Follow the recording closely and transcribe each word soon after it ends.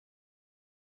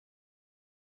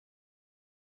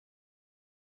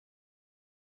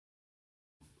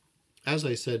As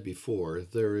I said before,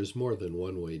 there is more than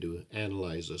one way to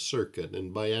analyze a circuit,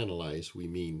 and by analyze we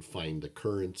mean find the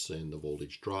currents and the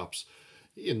voltage drops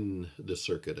in the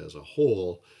circuit as a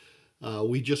whole.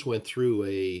 We just went through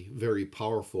a very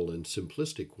powerful and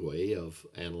simplistic way of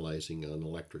analyzing an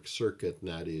electric circuit, and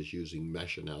that is using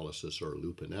mesh analysis or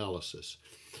loop analysis.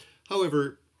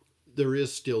 However, there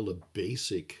is still the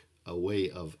basic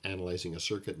way of analyzing a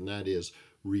circuit, and that is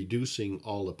reducing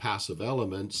all the passive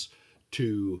elements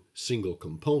to single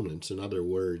components. In other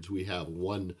words, we have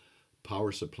one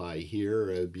power supply here.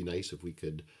 It would be nice if we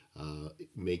could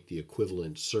make the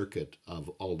equivalent circuit of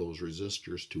all those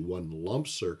resistors to one lump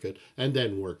circuit and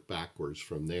then work backwards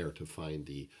from there to find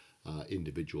the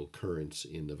individual currents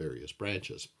in the various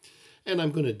branches. And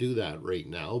I'm going to do that right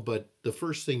now, but the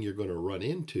first thing you're going to run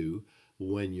into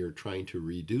when you're trying to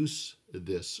reduce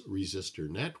this resistor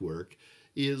network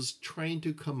is trying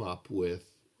to come up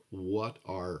with what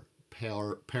are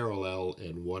parallel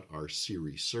and what are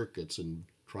series circuits and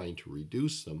trying to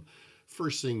reduce them.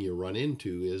 First thing you run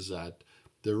into is that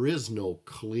there is no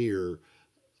clear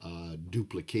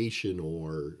duplication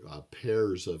or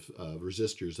pairs of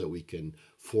resistors that we can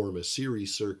form a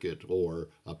series circuit or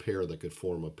a pair that could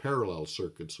form a parallel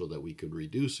circuit so that we could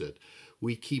reduce it.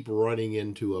 We keep running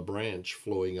into a branch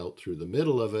flowing out through the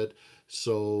middle of it,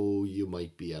 so you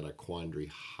might be at a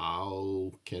quandary.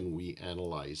 How can we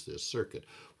analyze this circuit?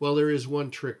 Well, there is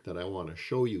one trick that I want to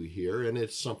show you here, and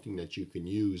it's something that you can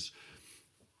use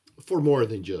for more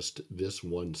than just this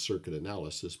one circuit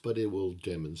analysis, but it will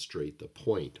demonstrate the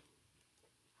point.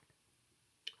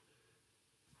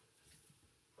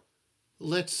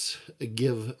 Let's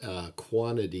give a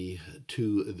quantity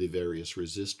to the various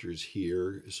resistors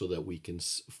here so that we can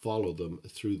follow them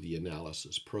through the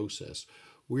analysis process.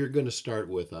 We're going to start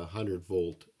with a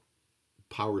 100-volt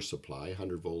power supply,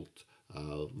 100-volt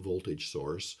voltage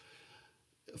source,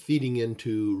 feeding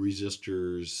into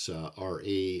resistors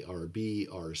RA, RB,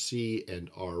 RC,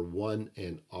 and R1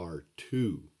 and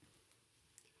R2.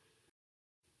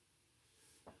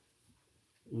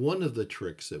 One of the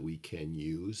tricks that we can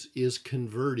use is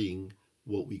converting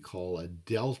what we call a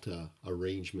delta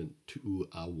arrangement to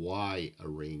a Y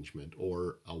arrangement,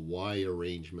 or a Y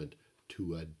arrangement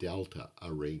to a delta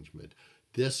arrangement.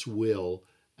 This will,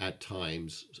 at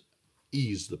times,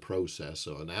 ease the process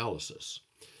of analysis.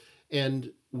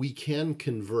 And we can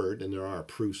convert, and there are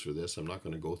proofs for this. I'm not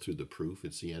going to go through the proof.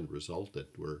 It's the end result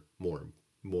that we're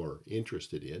more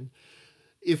interested in.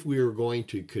 If we are going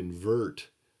to convert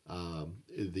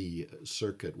the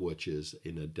circuit, which is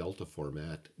in a delta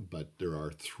format, but there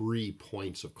are 3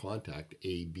 points of contact,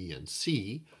 A, B, and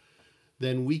C,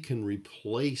 then we can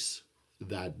replace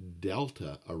that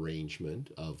delta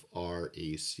arrangement of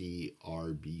RAC,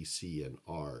 RBC, and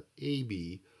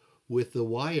RAB with the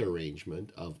Y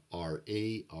arrangement of RA,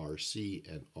 RC,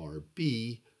 and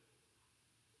RB,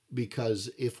 because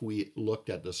if we looked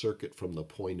at the circuit from the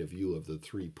point of view of the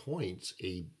 3 points,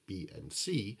 A, B, and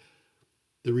C,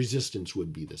 the resistance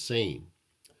would be the same.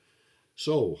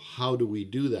 So how do we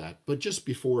do that? But just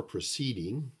before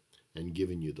proceeding and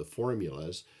giving you the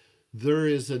formulas, there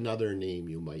is another name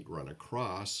you might run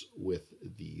across with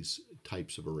these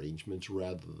types of arrangements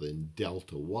rather than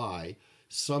delta Y.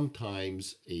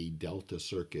 Sometimes a delta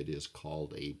circuit is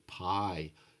called a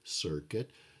pi circuit.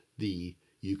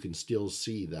 You can still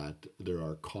see that there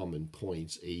are common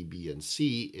points A, B, and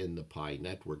C in the pi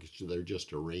network. So they're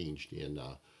just arranged in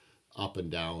a up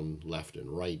and down, left and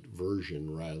right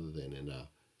version rather than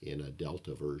in a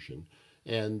delta version.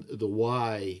 And the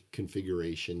Y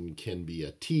configuration can be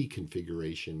a T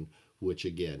configuration, which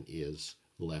again is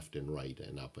left and right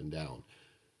and up and down.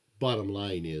 Bottom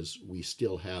line is we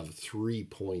still have 3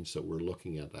 points that we're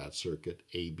looking at that circuit,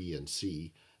 A, B, and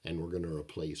C, and we're going to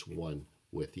replace one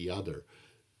with the other.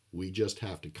 We just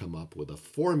have to come up with a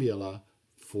formula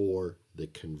for the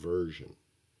conversion.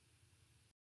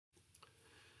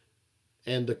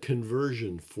 And the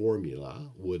conversion formula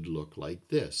would look like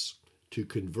this. To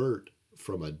convert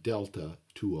from a delta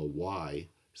to a Y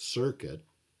circuit,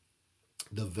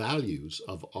 the values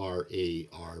of RA,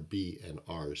 RB, and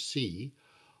RC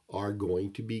are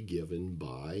going to be given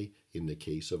by, in the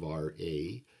case of RA,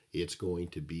 it's going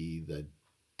to be the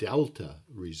delta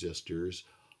resistors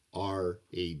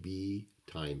RAB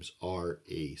times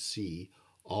RAC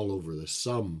all over the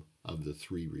sum of the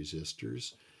 3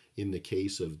 resistors. In the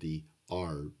case of the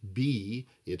RB,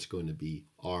 it's going to be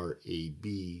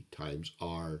RAB times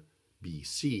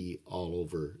RBC all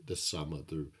over the sum of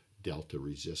the delta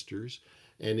resistors.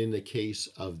 And in the case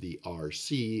of the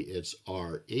RC, it's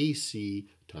RAC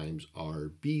times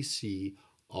RBC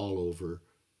all over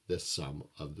the sum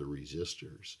of the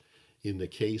resistors. in the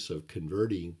case of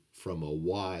converting from a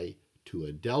Y to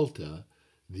a delta,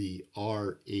 the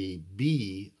RAB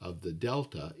of the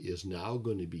delta is now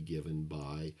going to be given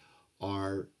by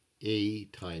RA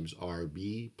times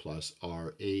RB plus RA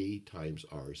times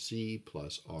RC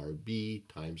plus RB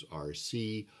times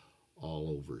RC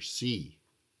all over C.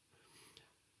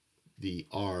 The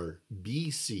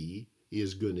RBC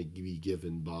is going to be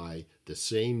given by the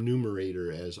same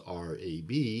numerator as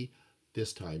RAB,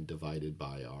 this time divided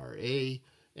by RA,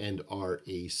 and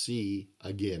RAC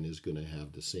again is going to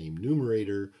have the same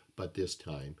numerator, but this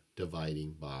time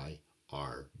dividing by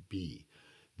RB.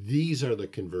 These are the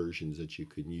conversions that you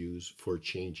can use for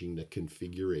changing the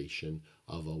configuration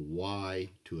of a Y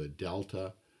to a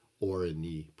delta, or in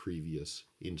the previous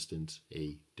instance,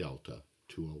 a delta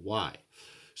to a Y.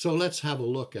 So let's have a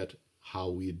look at how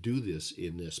we do this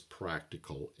in this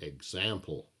practical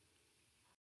example.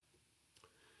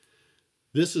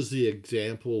 This is the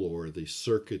example or the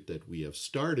circuit that we have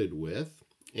started with,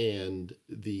 and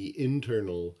the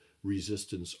internal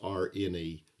resistance are in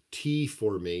a T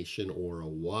formation or a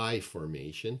Y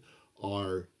formation,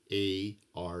 RA,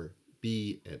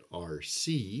 RB, and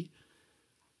RC.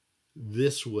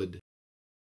 This would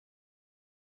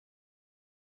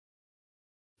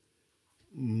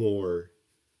more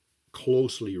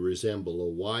closely resemble a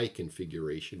Y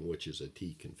configuration, which is a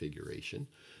T configuration,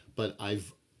 but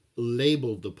I've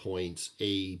labeled the points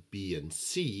A, B, and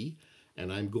C,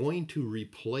 and I'm going to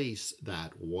replace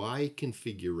that Y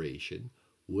configuration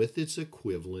with its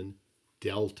equivalent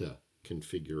delta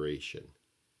configuration.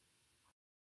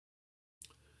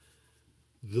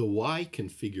 The Y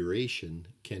configuration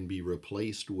can be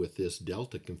replaced with this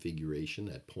delta configuration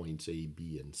at points A,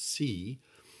 B, and C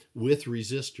with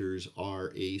resistors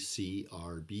RAC,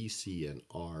 RBC, and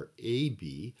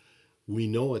RAB. We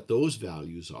know what those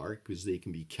values are because they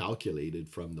can be calculated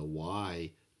from the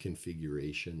Y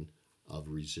configuration of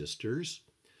resistors.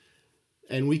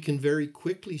 And we can very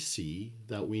quickly see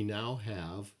that we now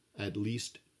have at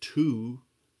least two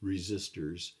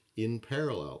resistors in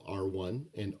parallel, R1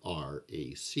 and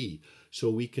RAC. So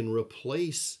we can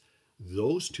replace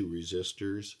those two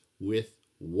resistors with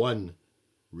one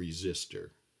resistor.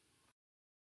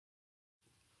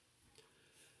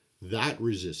 That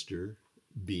resistor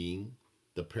being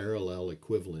the parallel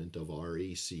equivalent of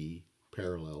RAC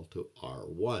parallel to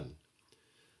R1.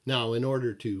 Now, in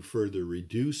order to further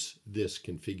reduce this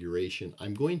configuration,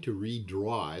 I'm going to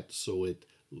redraw it so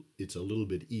it's a little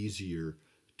bit easier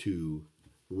to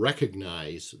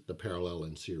recognize the parallel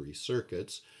and series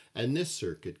circuits, and this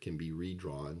circuit can be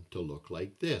redrawn to look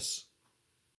like this.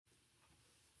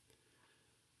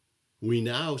 We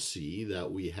now see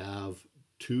that we have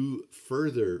two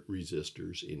further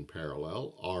resistors in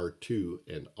parallel, R2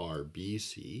 and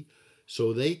RBC,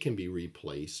 so they can be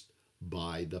replaced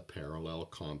by the parallel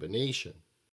combination,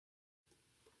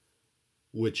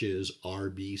 which is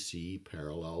RBC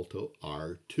parallel to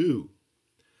R2.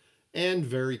 And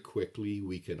very quickly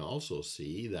we can also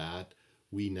see that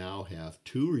we now have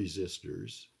two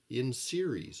resistors in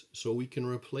series, so we can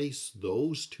replace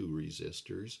those two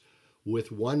resistors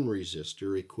with one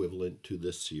resistor equivalent to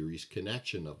the series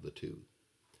connection of the two.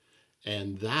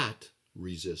 And that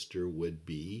resistor would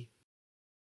be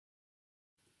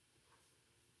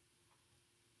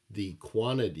the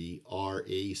quantity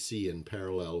RAC in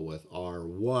parallel with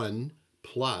R1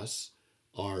 plus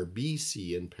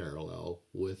RBC in parallel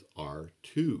with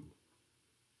R2.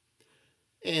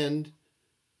 And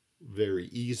very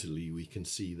easily we can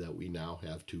see that we now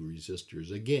have two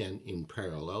resistors again in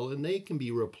parallel, and they can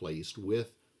be replaced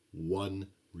with one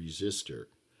resistor.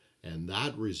 And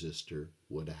that resistor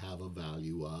would have a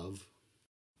value of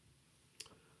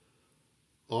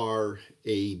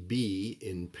RAB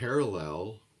in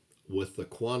parallel with the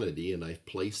quantity, and I've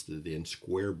placed it in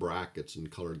square brackets and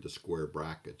colored the square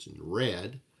brackets in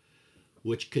red,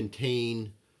 which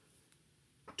contain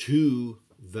two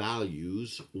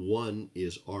values. One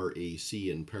is RAC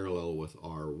in parallel with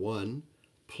R1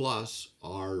 plus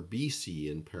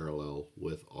RBC in parallel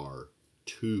with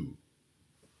R2.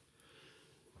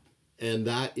 And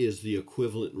that is the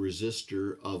equivalent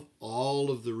resistor of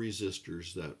all of the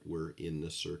resistors that were in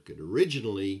the circuit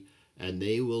originally, and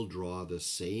they will draw the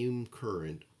same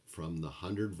current from the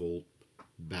 100-volt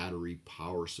battery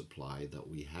power supply that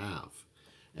we have.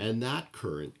 And that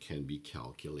current can be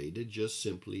calculated just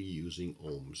simply using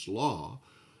Ohm's law,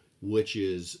 which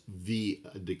is the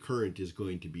current is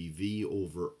going to be V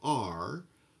over R,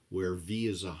 where V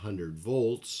is 100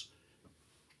 volts,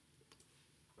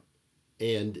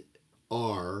 and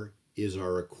R is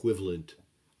our equivalent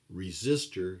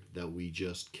resistor that we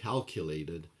just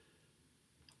calculated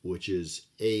which is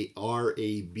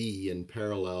RAB in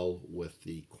parallel with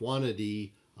the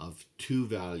quantity of two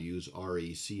values,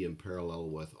 RAC in parallel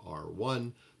with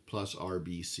R1, plus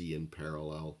RBC in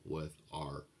parallel with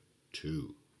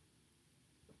R2.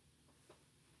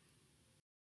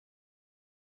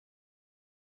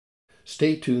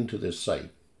 Stay tuned to this site,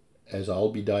 as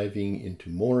I'll be diving into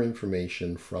more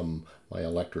information from my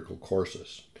electrical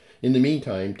courses. In the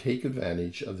meantime, take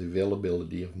advantage of the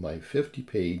availability of my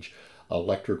 50-page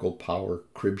electrical power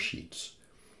crib sheets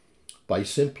by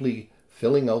simply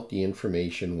filling out the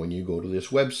information when you go to this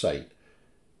website,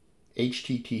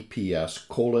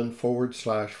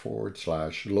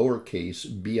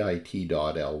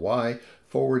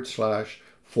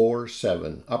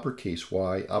 https://bit.ly/47 uppercase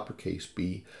Y, uppercase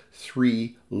B,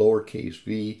 3 lowercase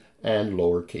v, and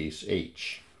lowercase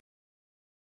h.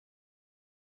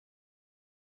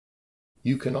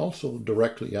 You can also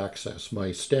directly access my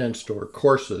StanStore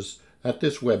courses at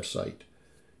this website,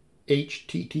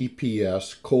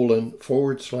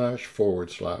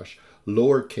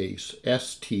 https://lowercase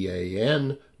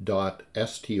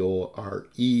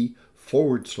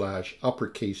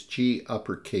stan.store/uppercase G,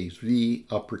 uppercase V,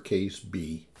 uppercase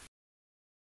B.